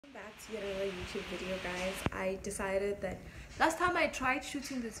Back to yet another YouTube video, guys. I decided that last time I tried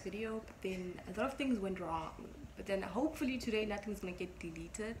shooting this video, but then a lot of things went wrong. But then hopefully today nothing's gonna get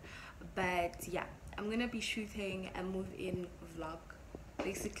deleted. But yeah, I'm gonna be shooting a move-in vlog.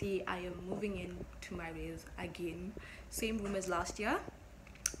 Basically, I am moving in to my res again, same room as last year.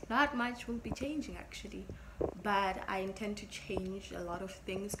 Not much will be changing actually, but I intend to change a lot of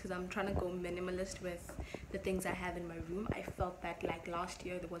things because I'm trying to go minimalist with the things I have in my room. I felt that like last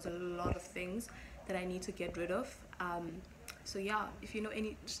year there was a lot of things that I need to get rid of. So yeah, if you know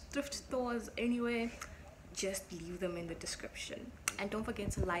any thrift stores anywhere, just leave them in the description. And don't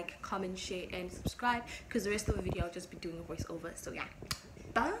forget to like, comment, share and subscribe, because the rest of the video I'll just be doing a voiceover. So yeah,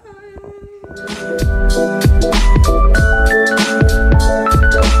 bye.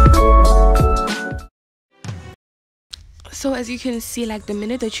 So as you can see, like the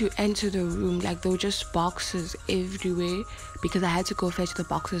minute that you enter the room, like there were just boxes everywhere because I had to go fetch the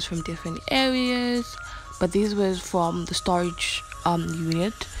boxes from different areas, but these was from the storage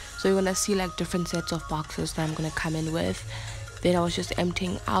unit. So you're gonna see like different sets of boxes that I'm gonna come in with. Then I was just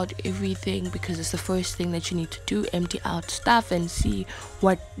emptying out everything because it's the first thing that you need to do, empty out stuff and see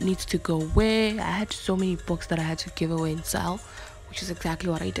what needs to go where. I had so many books that I had to give away and sell, which is exactly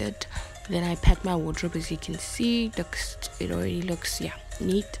what I did. Then I packed my wardrobe. As you can see, it already looks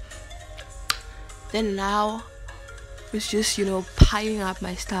neat. Then now it's just, you know, piling up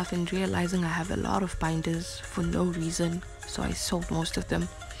my stuff and realizing I have a lot of binders for no reason, so I sold most of them.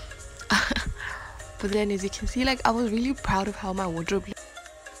 But then as you can see, like I was really proud of how my wardrobe looked.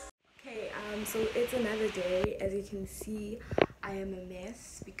 Okay, so it's another day. As you can see, I am a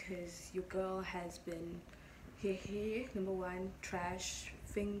mess because your girl has been here, number one, trash,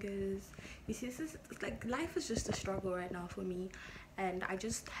 fingers. You see, this is like life is just a struggle right now for me, and I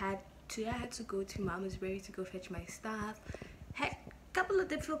had to go to Mama's Berry to go fetch my stuff. Had a couple of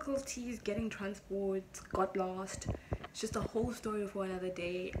difficulties getting transport, got lost. It's just a whole story for another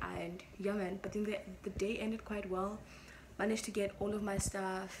day, and yeah man, but then the day ended quite well. Managed to get all of my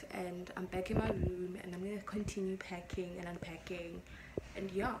stuff and I'm back in my room, and I'm gonna continue packing and unpacking.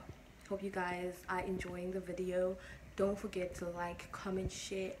 And yeah, hope you guys are enjoying the video. Don't forget to like, comment,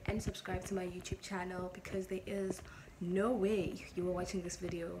 share and subscribe to my YouTube channel, because there is no way you were watching this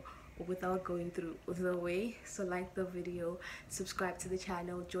video without going through the way. So like the video, subscribe to the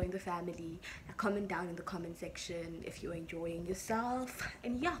channel, join the family, comment down in the comment section if you're enjoying yourself,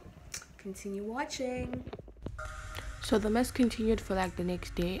 and yeah, continue watching. So the mess continued for like the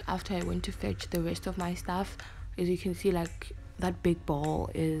next day after I went to fetch the rest of my stuff. As you can see, like that big ball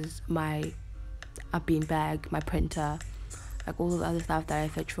is my bean bag, my printer, like all the other stuff that I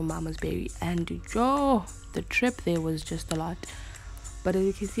fetched from Mama's Berry. And the trip there was just a lot. But as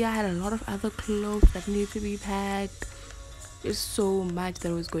you can see, I had a lot of other clothes that needed to be packed. There's so much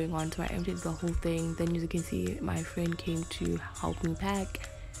that was going on, so I emptied the whole thing. Then as you can see, my friend came to help me pack,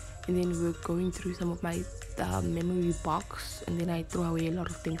 and then we were going through some of my memory box, and then I threw away a lot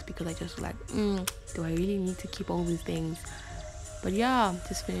of things because I just like, do I really need to keep all these things? But yeah,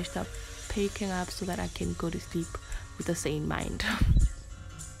 just finished up packing up so that I can go to sleep with a sane mind.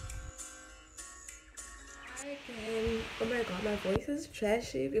 Oh my god, my voice is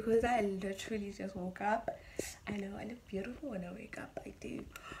trashy because I literally just woke up. I know I look beautiful when I wake up, I do.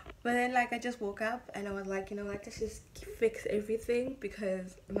 But then like I just woke up and I was like, you know what, let's just fix everything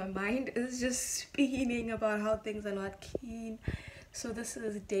because my mind is just spinning about how things are not clean. So this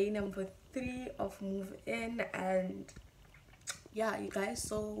is day number 3 of move in, and yeah, you guys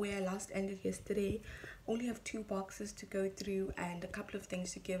saw where I last ended yesterday. Only have 2 boxes to go through and a couple of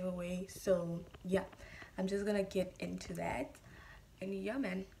things to give away. So yeah, I'm just gonna get into that. And yeah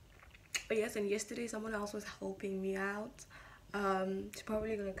man, but yes, and yesterday someone else was helping me out. She's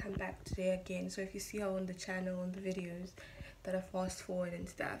probably gonna come back today again, so if you see her on the channel, on the videos that I fast forward and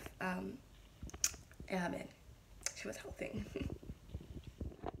stuff, yeah man, she was helping.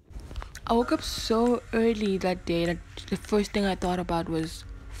 I woke up so early that day that the first thing I thought about was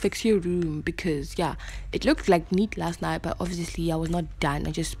fix your room, because yeah, it looked like neat last night, but obviously I was not done.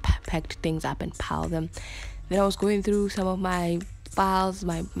 I just packed things up and piled them. Then I was going through some of my files,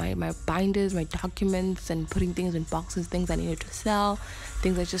 my binders, my documents, and putting things in boxes, things I needed to sell,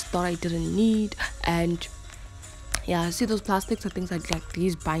 things I just thought I didn't need. And yeah, see those plastics are things like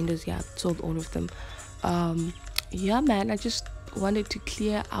these binders. Yeah, I sold all of them. Yeah man, I just wanted to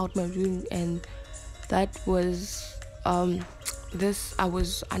clear out my room, and that was this. I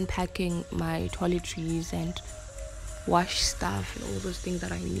was unpacking my toiletries and wash stuff and all those things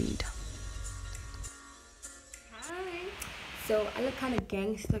that I need. Hi. So I look kind of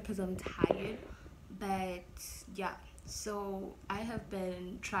gangster because I'm tired, but yeah, So I have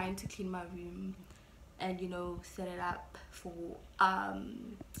been trying to clean my room and set it up for I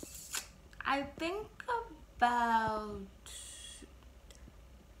think about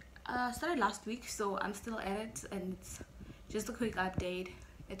started last week, so I'm still at it. And it's just a quick update.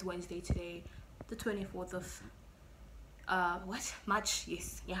 It's Wednesday today, the 24th of what, March.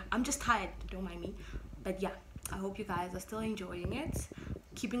 Yes, yeah, I'm just tired, don't mind me. But yeah, I hope you guys are still enjoying it.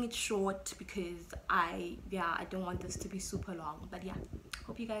 Keeping it short because I don't want this to be super long. But yeah,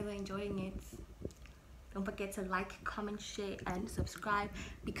 hope you guys are enjoying it. Don't forget to like, comment, share, and subscribe,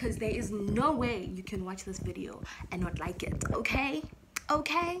 because there is no way you can watch this video and not like it. Okay?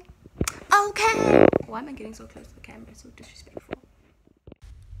 Okay? Okay? Why am I getting so close to the camera? So disrespectful.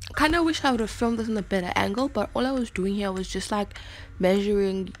 Kind of wish I would have filmed this in a better angle, but all I was doing here was just like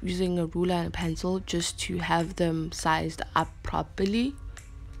measuring using a ruler and a pencil just to have them sized up properly.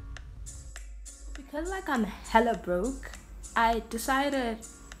 Because like I'm hella broke, I decided,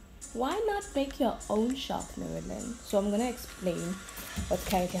 why not make your own shelf mirror, Lynn? So I'm gonna explain what's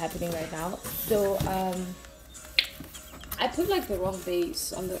currently happening right now. So I put like the wrong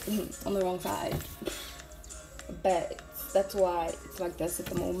base on the wrong side, but that's why it's like this at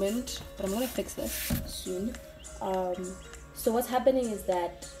the moment. But I'm gonna fix this soon. So what's happening is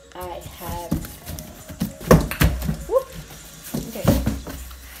that I have okay.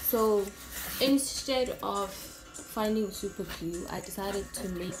 So instead of finding super glue, I decided to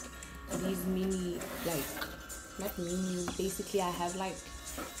make these mini, like, not mini, basically I have like,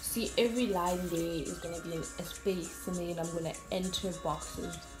 see, every line there is going to be a space, and then I'm going to enter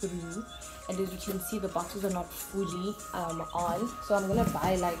boxes through. And as you can see, the boxes are not fully on, so I'm going to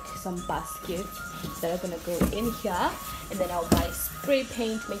buy like some baskets that are going to go in here, and then I'll buy spray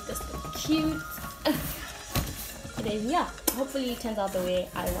paint, make this look cute. And then yeah, hopefully it turns out the way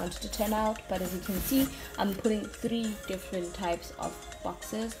I want it to turn out. But as you can see, I'm putting 3 different types of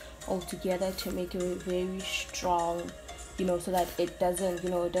boxes all together to make it very strong, so that it doesn't,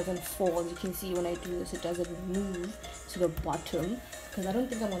 it doesn't fall. You can see when I do this, it doesn't move to the bottom, because I don't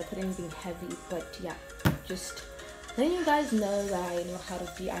think I'm going to put anything heavy. But yeah, just letting you guys know that I know how to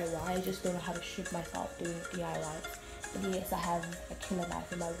DIY. I just don't know how to shoot myself doing DIY. But yes, I have a killer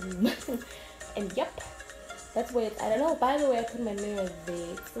knife in my room. And yep, that's where it's at. I don't know, by the way, I put my mirror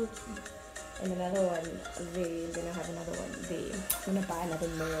there. It's still, and another one there. And then I have another one there. I'm gonna buy another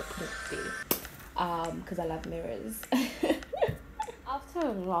mirror, put it there, because I love mirrors. After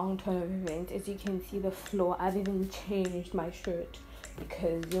a long turn of events, as you can see the floor, I've even changed my shirt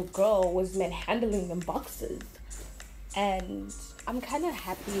because your girl was manhandling them boxes. And I'm kind of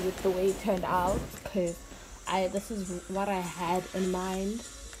happy with the way it turned out, because this is what I had in mind.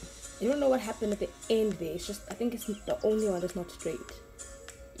 I don't know what happened at the end there. It's just, I think it's the only one that's not straight.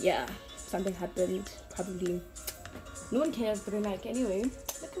 Yeah, something happened. Probably no one cares, but then like, anyway,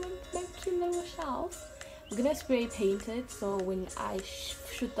 look at my cute little shelf. I'm gonna spray paint it, so when I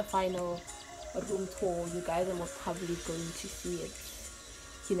shoot the final room tour, you guys are most probably going to see it,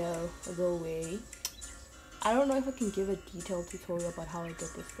 the way. I don't know if I can give a detailed tutorial about how I did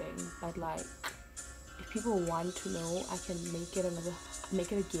this thing, but like, if people want to know, I can make it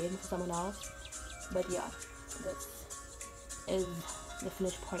again for someone else. But yeah, this is the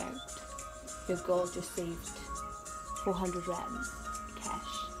finished product. Your girl just saved 400 rands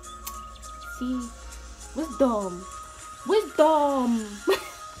cash. See, wisdom.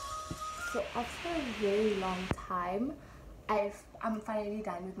 So after a very long time, I'm finally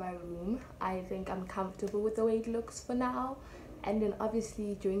done with my room. I think I'm comfortable with the way it looks for now, and then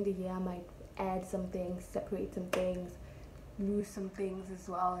obviously during the year I might add some things, separate some things, lose some things as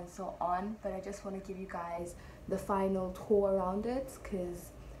well, and so on. But I just want to give you guys the final tour around it,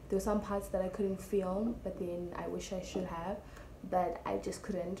 because there were some parts that I couldn't film, but then I wish I should have, but I just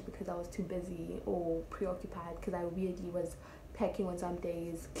couldn't because I was too busy or preoccupied, because I weirdly was packing on some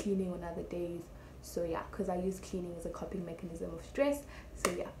days, cleaning on other days. So yeah, because I use cleaning as a coping mechanism of stress.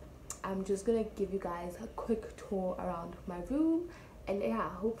 So yeah, I'm just gonna give you guys a quick tour around my room. And yeah,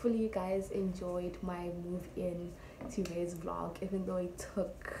 hopefully you guys enjoyed my move in today's vlog, even though it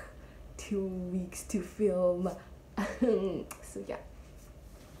took 2 weeks to film. So yeah,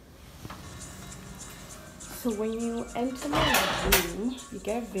 so when you enter my room, you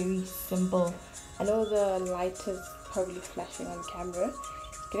get a very simple, I know the light is probably flashing on camera,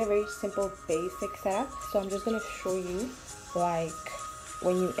 get a very simple basic setup. So I'm just gonna show you like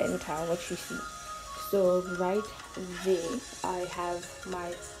when you enter what you see. So right there I have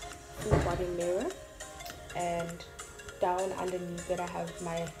my full body mirror, and down underneath it I have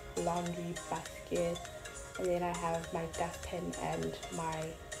my laundry basket, and then I have my dustpan and my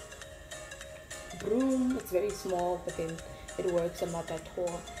broom. It's very small, but then it works. I'm not that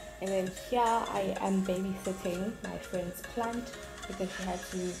tall. And then here I am babysitting my friend's plant because she had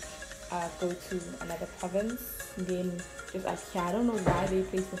to go to another province. And then just up here, I don't know why they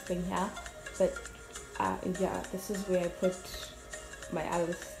placed this thing here, but yeah, this is where I put my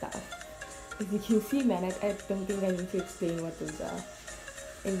other stuff. As you can see, man, I don't think I need to explain what those are.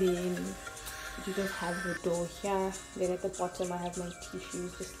 And then you just have the door here. Then at the bottom I have my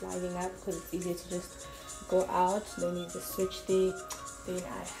tissues just sliding up because it's easier to just go out. Then there's a switch there. Then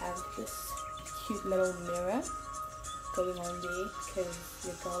I have this cute little mirror going on there because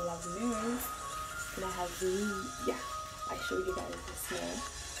your girl loves mirrors. And I have I showed you guys this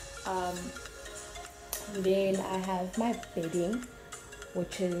mirror. Then I have my bedding,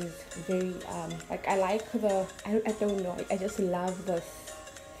 which is very like I like the I don't know, I just love this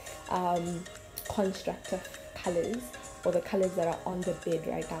construct of colors, or the colors that are on the bed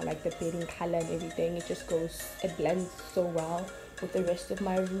right now, like the bedding color and everything. It just goes, it blends so well with the rest of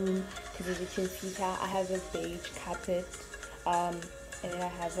my room because as you can see here I have a beige carpet, and then I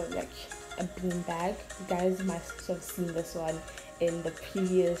have a bean bag. You guys must have seen this one in the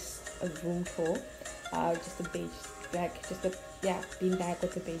previous room tour. Just a beige bag, just a bean bag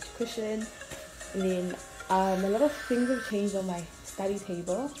with a beige cushion. And then a lot of things have changed on my study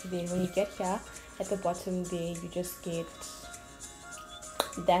table. Then when you get here at the bottom there, you just get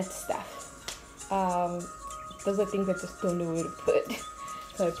that stuff. Those are things I just don't know where to put,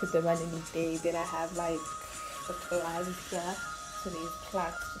 so I put them underneath there. Then I have like the plants here, so there's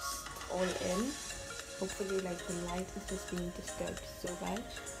plants just all in. Hopefully like the light is just being disturbed so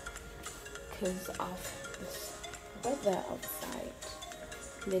much because of this weather outside.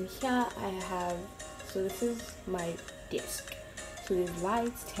 And then here I have, so this is my desk. So there's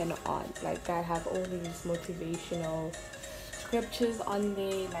lights turn on, like I have all these motivational scriptures on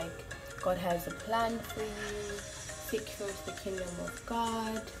there, like God has a plan for you, seek first the kingdom of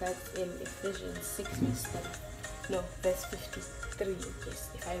God. That's in Ephesians 6 verse 53, yes,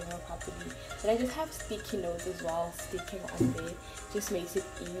 if I remember properly. But I just have sticky notes as well sticking on there, just makes it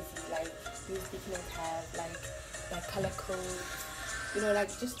easy. Like these sticky notes have like color codes, you know, like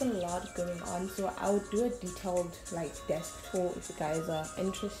just a lot going on. So I would do a detailed like desk tour if you guys are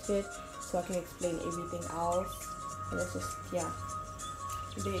interested, so I can explain everything else. And it's just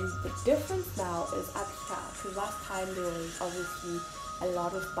then the difference now is up here, because last time there was obviously a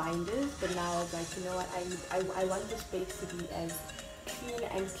lot of binders, but now I was like, you know what, I want the space to be as clean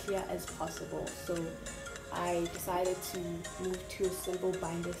and clear as possible. So I decided to move to a simple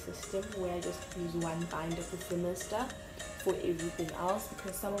binder system where I just use one binder per semester for everything else,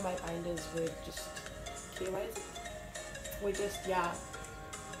 because some of my binders were just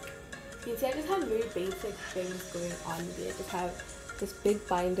you see, I just have very basic things going on there. I just have this big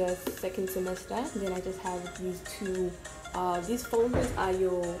binder second semester, and then I just have these two these folders are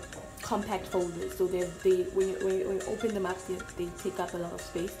your compact folders, so they when you open them up, they take up a lot of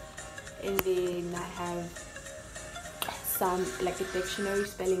space. And then I have some like a dictionary,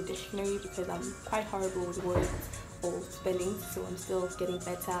 spelling dictionary, because I'm quite horrible with words or spelling, so I'm still getting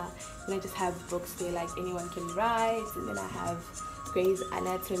better. And I just have books there like Anyone Can Write. And then I have Grey's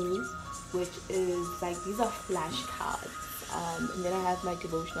Anatomy, which is like, these are flashcards. And then I have my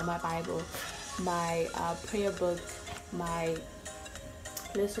devotional, my Bible, my prayer book,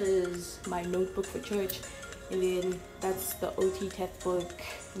 this is my notebook for church, and then that's the OT textbook,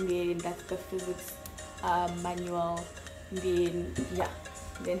 and then that's the physics manual. And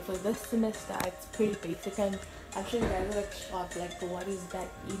then for this semester it's pretty basic, and I'm sure you guys are like shocked, like what is that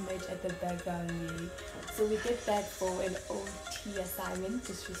image at the background really? So we did that for an OT assignment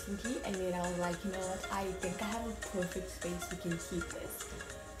just recently, and then I was like, you know what, I think I have a perfect space, we can keep this.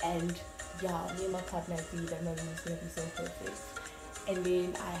 And me and my partner agreed that my room is going to be so perfect. And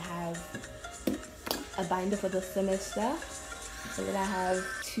then I have a binder for the semester, and then I have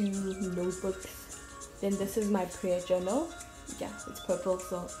 2 notebooks. Then this is my prayer journal. It's purple,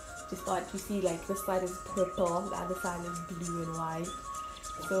 so just thought, you see, like this side is purple, the other side is blue and white.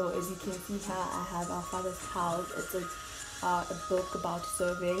 So as you can see here, I have Our Father's House. It's a book about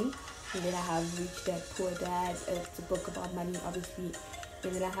serving. And then I have Rich Dad Poor Dad. It's a book about money, obviously.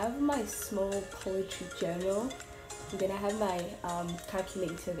 And then I have my small poetry journal. And then I have my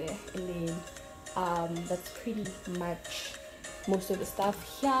calculator there. And then that's pretty much most of the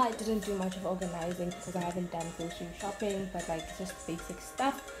stuff. Here I didn't do much of organizing because I haven't done grocery shopping, but like it's just basic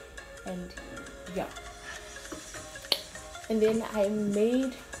stuff. And and then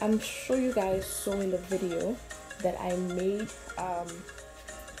I'm sure you guys saw in the video that I made a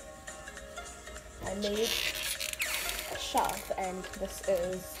shelf, and this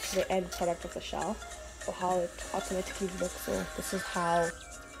is the end product of the shelf, or how it automatically looks. So this is how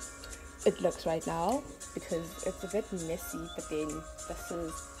it looks right now, because it's a bit messy, but then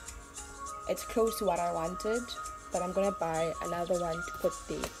it's close to what I wanted, but I'm gonna buy another one to put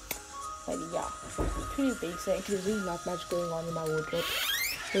there. But yeah, pretty basic. There's really not much going on in my wardrobe,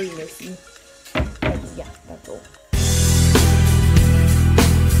 very messy, but yeah, that's all.